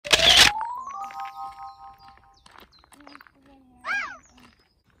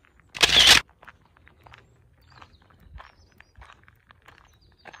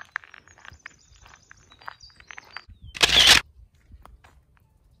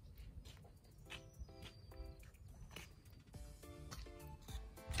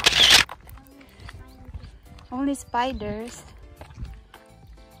Only spiders.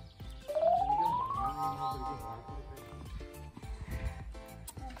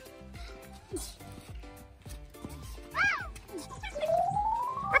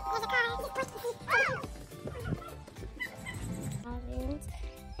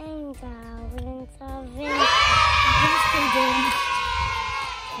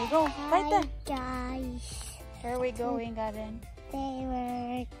 We go right there. Guys, Where are we going, Garen? they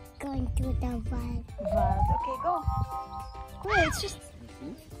were going to the vault. Vault. Okay, go. Wait, it's just.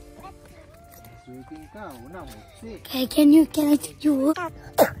 Okay, can I take you? Do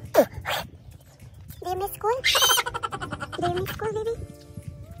you miss school? Do you miss school, baby?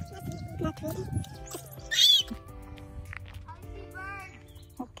 Not really.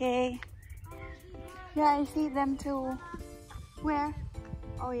 Okay. Yeah, I see them too. Where?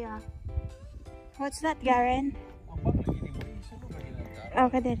 Oh yeah. What's that, Garen?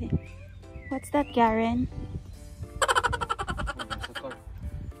 Okay, Daddy. What's that, Garen?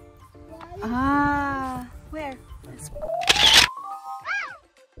 Ah, where?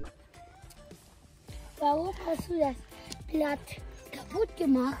 Warum hast du das Blatt kaputt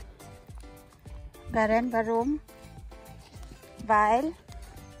gemacht? Garen, warum? Weil?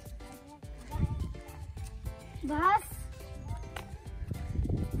 Was?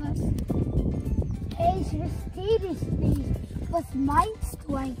 Was? Hey, ich verstehe dich nicht. Was meinst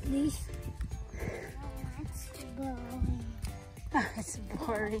du eigentlich? It's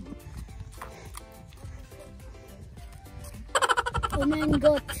boring. Oh mein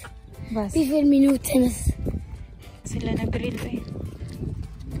Gott. Was? Wie viele Minuten ist? Sila nag-grill eh.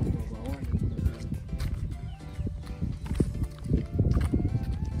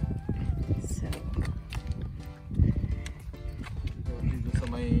 So.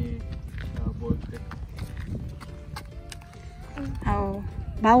 Oh,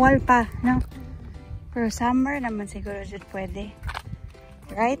 bawal pa, no? Pero summer naman siguro dyan pwede.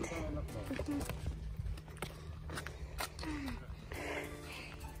 Right?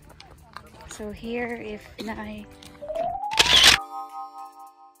 So here, if na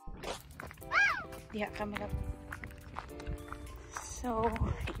diha ka malap. So,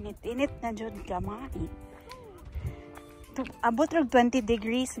 init-init na jud gamay. Abot rog 20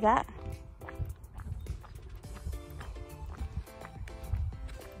 degrees ga.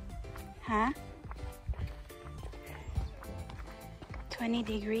 Ha? 20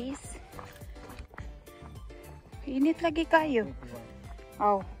 degrees? Init lagi kayo.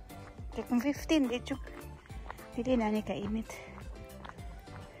 Oh. Kung 15, dili na ni kainit.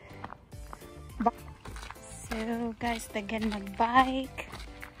 So guys, daghan mag-bike.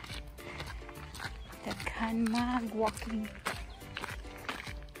 Daghan mag-walking.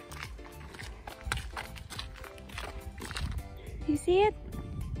 You see it?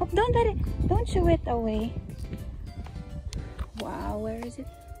 Oh, don't show it away. Wow, where is it?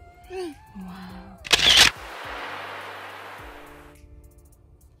 Wow.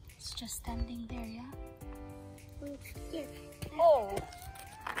 It's just standing there, yeah? I'm scared. Oh!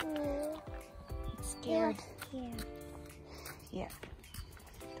 Oh. It's scared. Yeah. Yeah.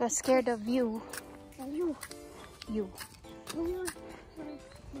 It was scared of you. You. You. You.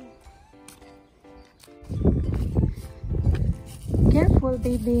 Careful,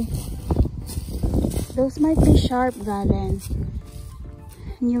 baby. Those might be sharp, Galen.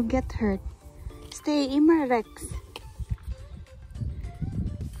 And you'll get hurt. Stay, Rex.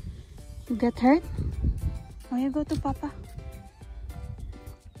 You get hurt? Oh, you go to Papa.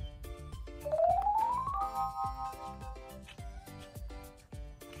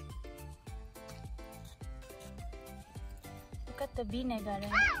 Look at the bine,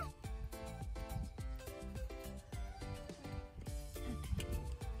 Galen.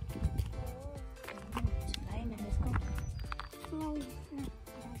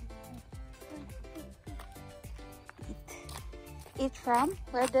 Eat from?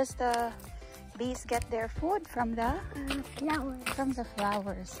 Where does the bees get their food? From the Flowers. From the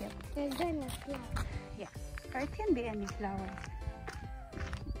flowers. Yep. They're gonna flower. Yeah. Or it can be any flowers.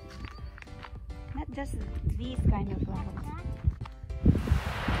 Not just these kind of flowers.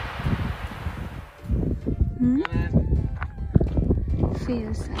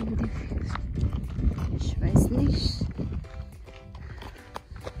 Fuse and diffuse. Ich weiß nicht.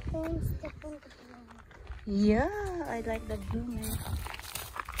 Don't step on the flower. Yeah, I like the blooming.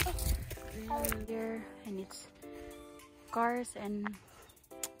 Here, and it's cars and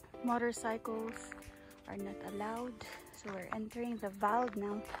motorcycles are not allowed. So we're entering the valve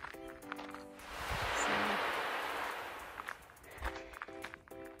now. So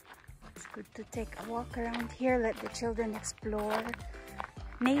it's good to take a walk around here, let the children explore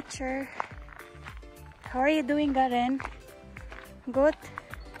nature. How are you doing, Karen? Good?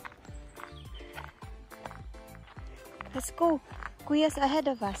 Let's go. Kuya's ahead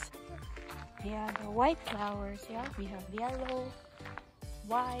of us. Yeah, the white flowers. Yeah, we have yellow,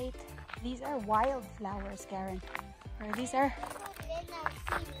 white. These are wild flowers, Karen. Or these are...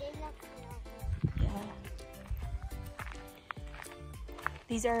 Yeah.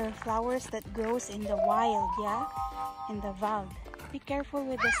 These are flowers that grows in the wild, yeah? In the wild. Be careful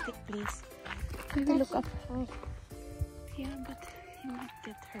with the stick, please. Maybe look up. Yeah, but you might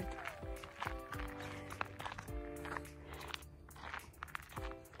get hurt.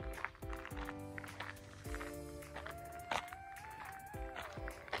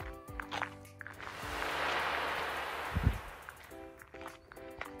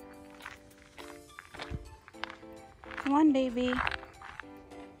 Come on, baby.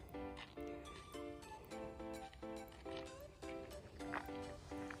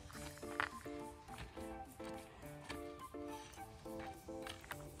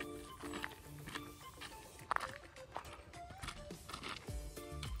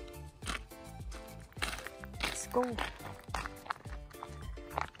 Let's go.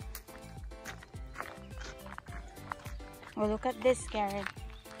 Oh, look at this, Karen.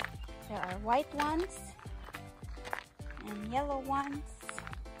 There are white ones and yellow ones.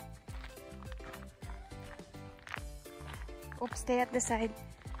 Oops, stay at the side.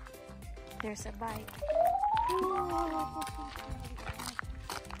 There's a bite.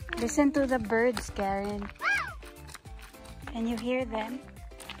 Listen to the birds, Karen. Can you hear them?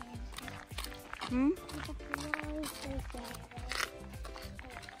 Hmm?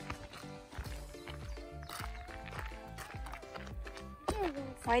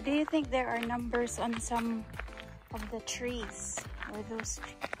 Why do you think there are numbers on some of the trees, or those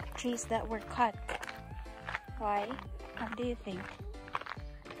trees that were cut? Why? How do you think?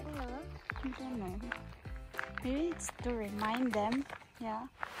 I don't know. Maybe it's to remind them, yeah.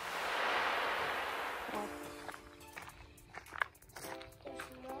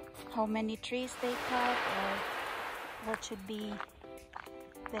 How many trees they cut, or what should be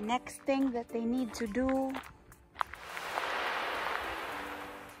the next thing that they need to do.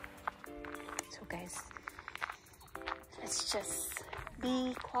 So guys, let's just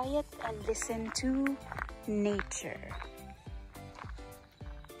be quiet and listen to nature.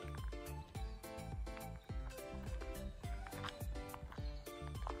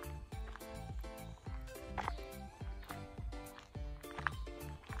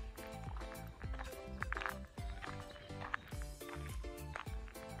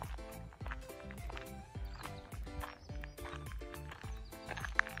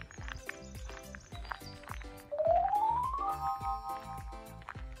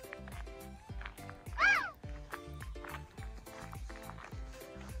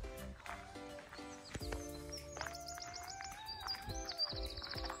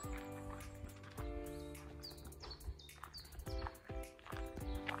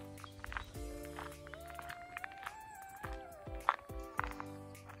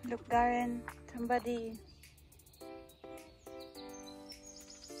 Look, Karen, somebody.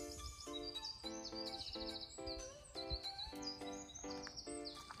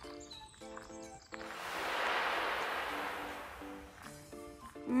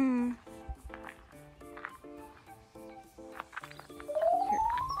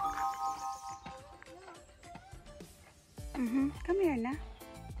 Come here, na.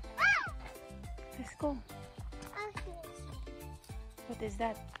 Let's go. What is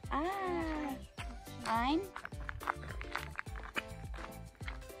that? Ah, mine.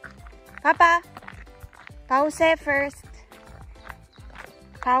 Papa, pause first.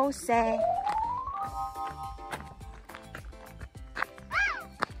 Pause.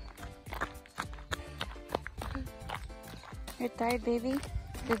 You're tired, baby?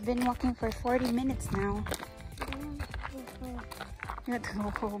 We've been walking for 40 minutes now. You have to go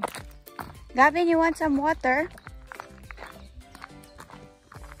home. Gavin, you want some water?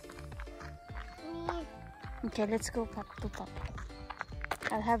 Okay, let's go to Papa.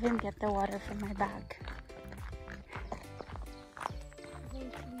 I'll have him get the water from my bag.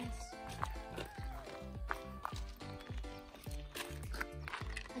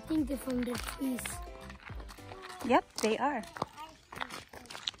 I think they're from the trees. Yep, they are.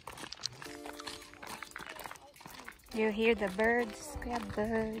 You hear the birds? We have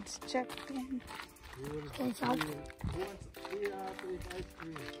birds chirping.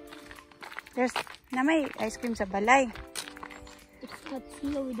 There's na may ice cream sa balay. It's not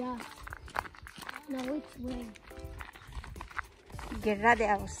sealed up. Now it's wet. Get ready,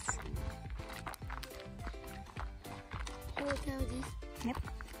 house. Oh, this. Yep.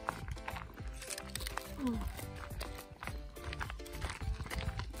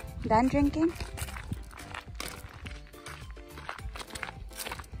 Done drinking?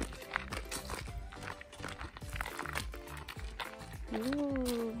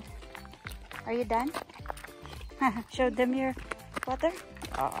 Ooh. Are you done? Show them your water?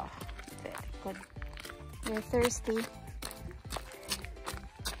 Oh, very good. You're thirsty.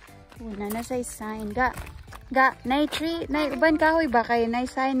 Una na say sign. Ga, nay tree, nay uban kahoy ba kayo? Nay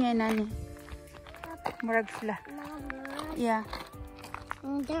sign yan nani. Murag fla. Yeah.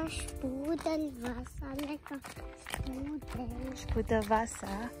 There's Spudelwasser, lecker Spudel.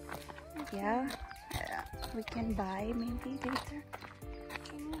 Spudelwasser. Yeah. We can buy maybe later.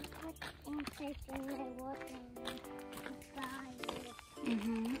 Can you put insect in the water and buy it?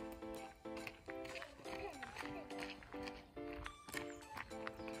 Mm-hmm.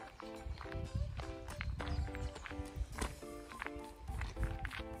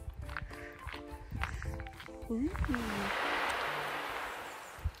 Ooh.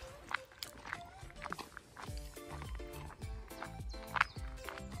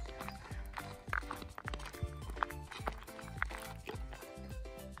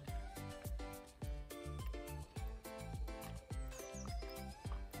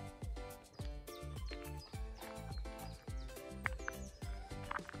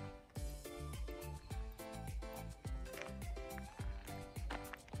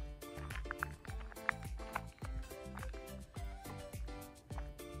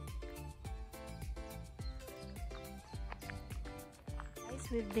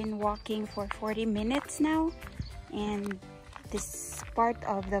 We've been walking for 40 minutes now, and this part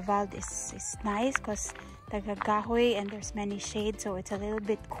of the valley is nice because tagagahoy and there's many shades, so it's a little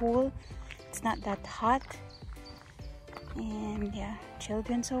bit cool. It's not that hot, and yeah,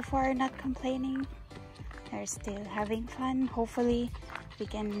 children so far are not complaining. They're still having fun. Hopefully we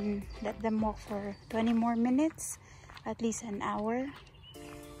can let them walk for 20 more minutes, at least an hour,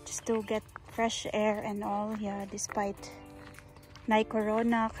 just to get fresh air and all. Yeah, despite na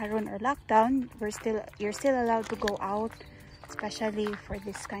corona karon or lockdown, you're still allowed to go out, especially for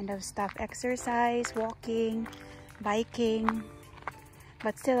this kind of stuff, exercise, walking, biking.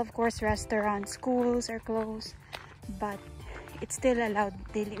 But still, of course, restaurants, schools are closed, but it's still allowed.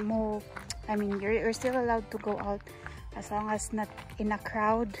 I mean, you're still allowed to go out as long as not in a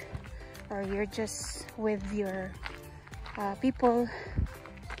crowd, or you're just with your people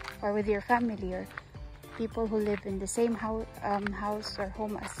or with your family, or people who live in the same house or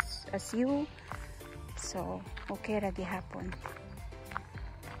home as you. So okay ra gihapon.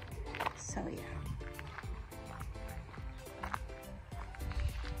 So yeah.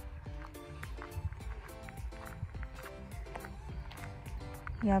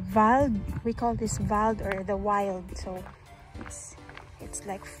 Yeah, Wald, we call this Wald or the wild. So it's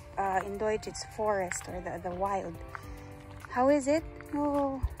like in Deutsch it's forest or the wild. How is it?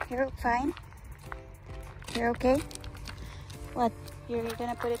 Oh, you're fine. You're okay? What? You're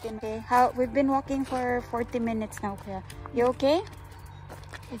gonna put it in. Okay. How? We've been walking for 40 minutes now, Kuya. You okay?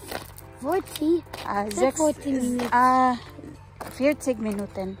 It's 40. 40 minutes. 40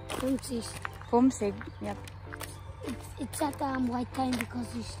 Minuten. 50. 50. Yep. It's at right time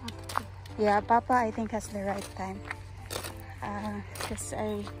because you stopped. Yeah, Papa I think has the right time. Because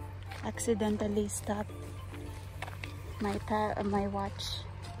I accidentally stopped my watch,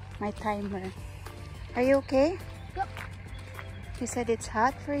 my timer. Are you okay? Yep. You said it's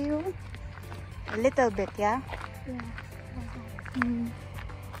hot for you? A little bit, yeah? Yeah.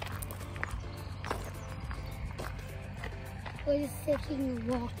 We're just taking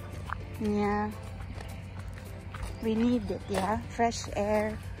a walk. Yeah. We need it, yeah? Fresh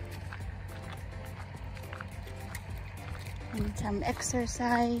air. And some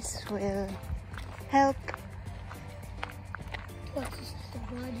exercise will help. Fluxes the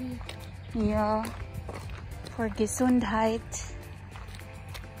body. Yeah. For Gesundheit.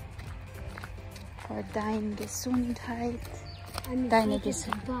 For deine Gesundheit. Deine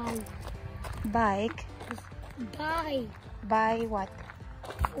Gesundheit. Bike. Buy. Buy what?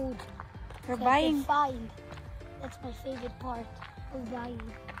 Food. For So buying. find. That's my favorite part of buying.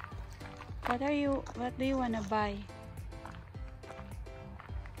 What do you want to buy?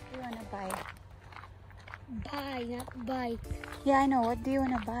 What do you want to buy? Buy, not bike. Yeah, I know. What do you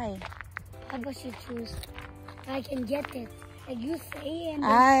want to buy? How about you choose? I can get it. Like you say and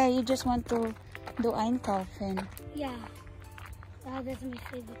You just want to do einkaufen. yeah. That's my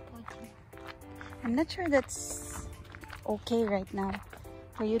favorite part. I'm not sure that's okay right now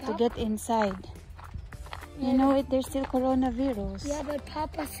for you to get inside. You know, there's still coronavirus. Yeah, but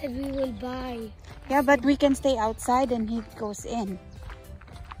Papa said we will buy. Yeah, but we can stay outside and he goes in.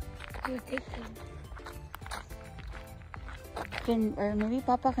 We'll take them. Or maybe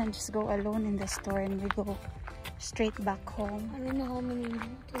Papa can just go alone in the store and we go straight back home. I don't know how many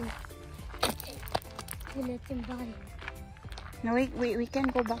we let him buy. No, we can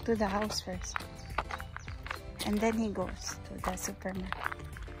go back to the house first. And then he goes to the supermarket.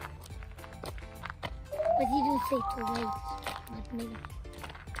 But he didn't say to wait. But maybe.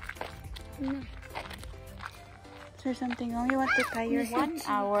 No. Is there something wrong? You want to tie your 1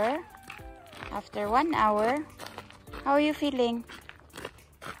 hour? After 1 hour, how are you feeling?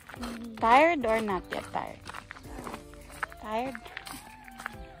 Tired or not yet tired? Tired?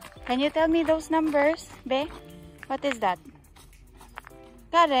 Can you tell me those numbers, Be? What is that?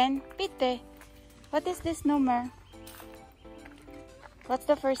 Karen, Pite, what is this number? What's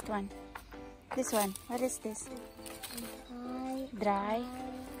the first one? This one. What is this? Dry.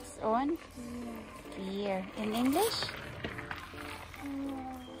 On. Fear. In English?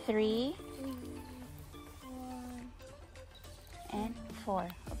 3 and 4.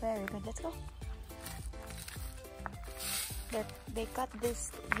 Oh, very good. Let's go. They cut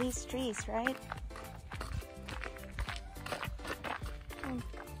these trees, right?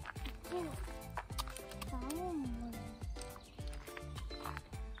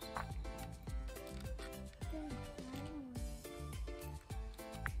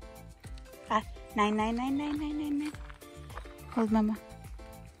 Ah, 9. Hold, Mama.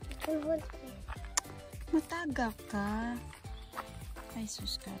 Mataga ka. Ay,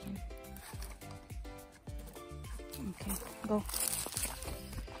 sus ka rin. Okay, go.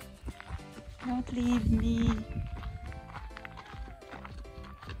 Don't leave me.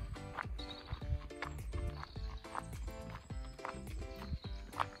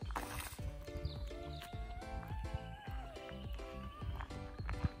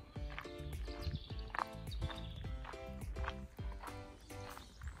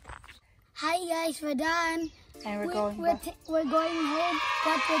 Hi guys, we're done. And we're going back. We're going home,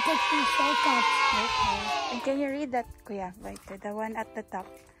 but we're taking shortcuts. Okay. And can you read that, Kuya? Right, the one at the top.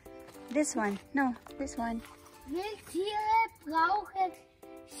 This one. No, this one. Wildtiere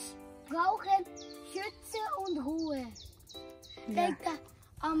brauchen Schütze und Ruhe. Yeah. Like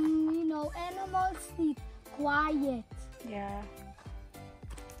animals need quiet. Yeah.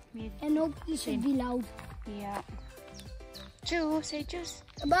 And nobody should be loud. Yeah. Chew. Say choose.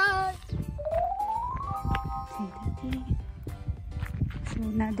 Bye. So,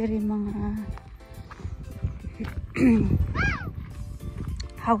 na diri mga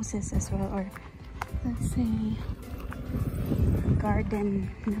houses as well, or let's say garden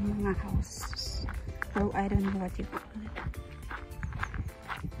ng mga houses, or I don't know what you call it.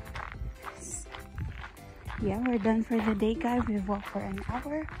 Yeah, we're done for the day, guys. We've walked for an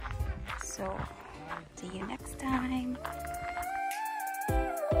hour, so see you next time.